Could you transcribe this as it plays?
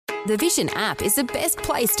The Vision app is the best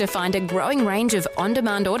place to find a growing range of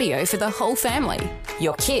on-demand audio for the whole family.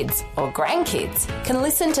 Your kids or grandkids can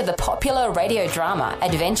listen to the popular radio drama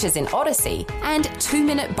Adventures in Odyssey and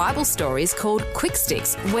 2-minute Bible stories called Quick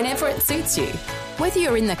Sticks whenever it suits you. Whether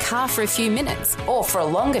you're in the car for a few minutes or for a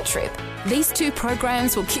longer trip, these 2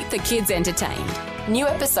 programs will keep the kids entertained. New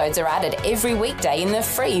episodes are added every weekday in the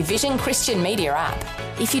free Vision Christian Media app.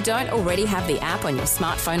 If you don't already have the app on your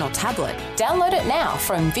smartphone or tablet, download it now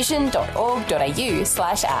from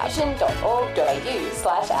vision.org.au/app.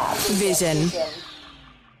 Vision.org.au/app. Vision.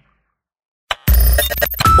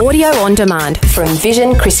 Audio on demand from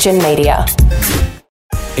Vision Christian Media.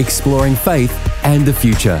 Exploring faith and the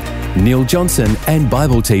future. Neil Johnson and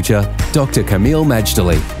Bible teacher Dr. Kameel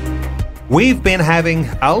Majdali. We've been having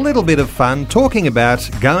a little bit of fun talking about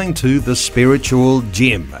going to the spiritual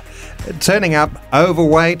gym. Turning up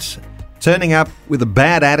overweight, turning up with a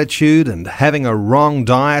bad attitude and having a wrong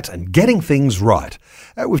diet and getting things right.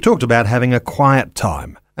 We've talked about having a quiet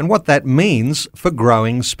time and what that means for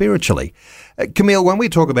growing spiritually. Kameel, when we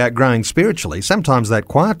talk about growing spiritually, sometimes that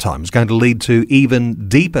quiet time is going to lead to even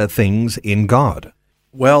deeper things in God.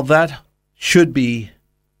 Well, that should be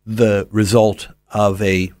the result of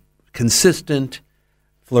a consistent,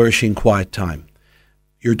 flourishing, quiet time,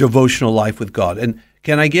 your devotional life with God. And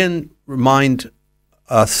can I again remind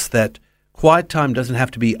us that quiet time doesn't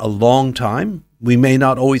have to be a long time. We may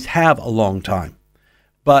not always have a long time,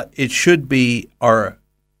 but it should be our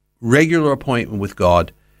regular appointment with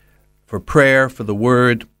God for prayer, for the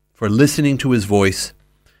Word, for listening to His voice.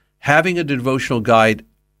 Having a devotional guide,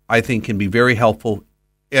 I think, can be very helpful,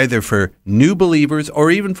 either for new believers or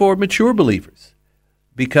even for mature believers.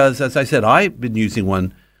 Because, as I said, I've been using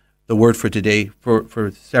one, the Word for Today,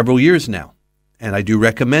 for several years now, and I do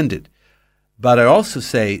recommend it. But I also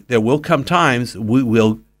say there will come times we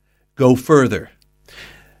will go further.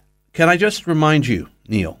 Can I just remind you,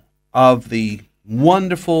 Neil, of the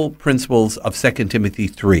wonderful principles of 2 Timothy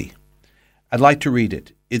 3? I'd like to read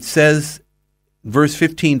it. It says, verse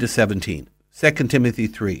 15 to 17, 2 Timothy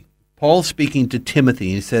 3. Paul speaking to Timothy,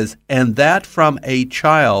 he says, "And that from a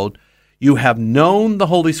child you have known the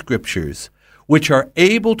Holy Scriptures, which are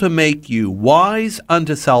able to make you wise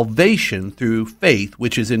unto salvation through faith,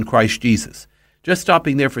 which is in Christ Jesus." Just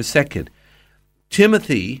stopping there for a second.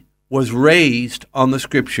 Timothy was raised on the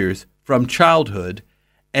Scriptures from childhood,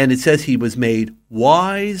 and it says he was made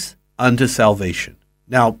wise unto salvation.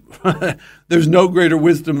 Now, there's no greater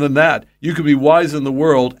wisdom than that. You could be wise in the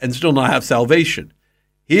world and still not have salvation.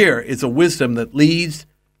 Here is a wisdom that leads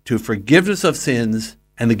to forgiveness of sins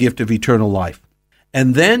and the gift of eternal life.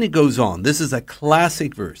 And then it goes on. This is a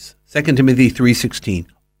classic verse, 2 Timothy 3:16.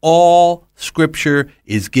 All Scripture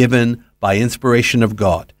is given by inspiration of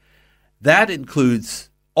God. That includes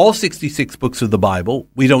all 66 books of the Bible.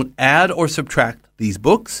 We don't add or subtract these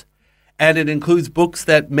books. And it includes books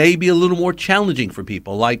that may be a little more challenging for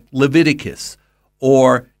people, like Leviticus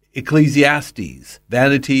or Ecclesiastes,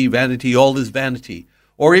 vanity, vanity, all is vanity,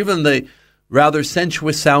 or even the rather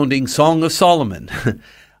sensuous-sounding Song of Solomon.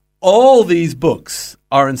 All these books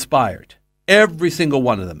are inspired, every single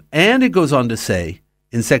one of them. And it goes on to say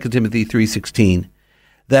in 2 Timothy 3:16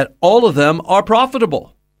 that all of them are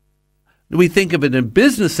profitable. We think of it in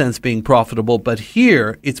business sense being profitable, but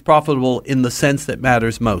here it's profitable in the sense that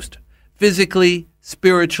matters most. Physically,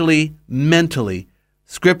 spiritually, mentally,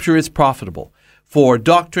 Scripture is profitable for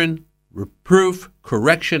doctrine, reproof,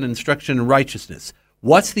 correction, instruction, and righteousness.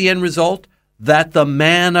 What's the end result? That the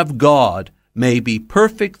man of God may be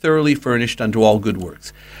perfect, thoroughly furnished unto all good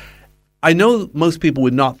works. I know most people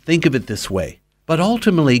would not think of it this way, but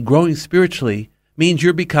ultimately growing spiritually means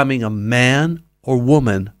you're becoming a man or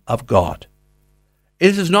woman of God.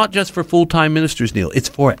 It is not just for full-time ministers, Neil. It's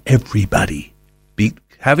for everybody.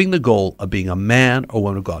 Having the goal of being a man or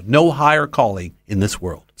woman of God. No higher calling in this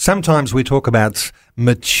world. Sometimes we talk about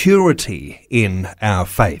maturity in our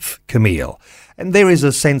faith, Kameel. And there is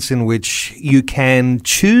a sense in which you can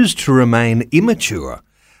choose to remain immature,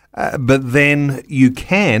 but then you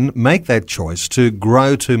can make that choice to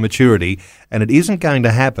grow to maturity, and it isn't going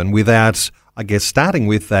to happen without, I guess, starting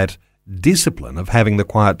with that discipline of having the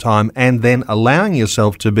quiet time and then allowing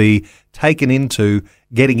yourself to be taken into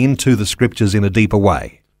getting into the Scriptures in a deeper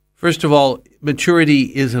way. First of all,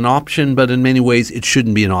 maturity is an option, but in many ways it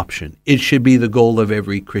shouldn't be an option. It should be the goal of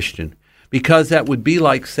every Christian, because that would be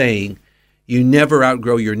like saying you never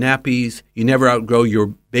outgrow your nappies, you never outgrow your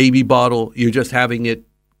baby bottle, you're just having it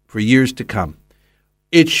for years to come.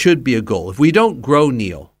 It should be a goal. If we don't grow,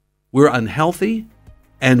 Neil, we're unhealthy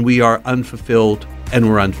and we are unfulfilled and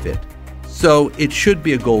we're unfit. So it should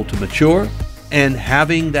be a goal to mature, and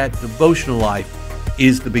having that devotional life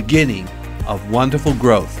is the beginning of wonderful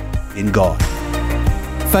growth in God.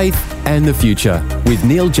 Faith and the Future with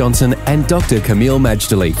Neil Johnson and Dr. Camille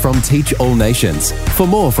Majdali from Teach All Nations. For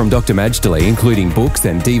more from Dr. Majdali, including books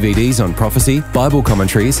and DVDs on prophecy, Bible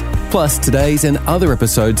commentaries, plus today's and other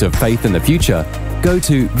episodes of Faith and the Future, go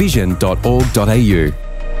to vision.org.au.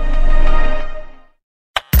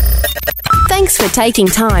 Thanks for taking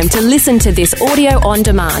time to listen to this audio on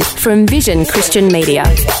demand from Vision Christian Media.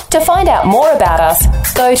 To find out more about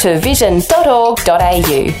us, go to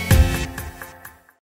vision.org.au.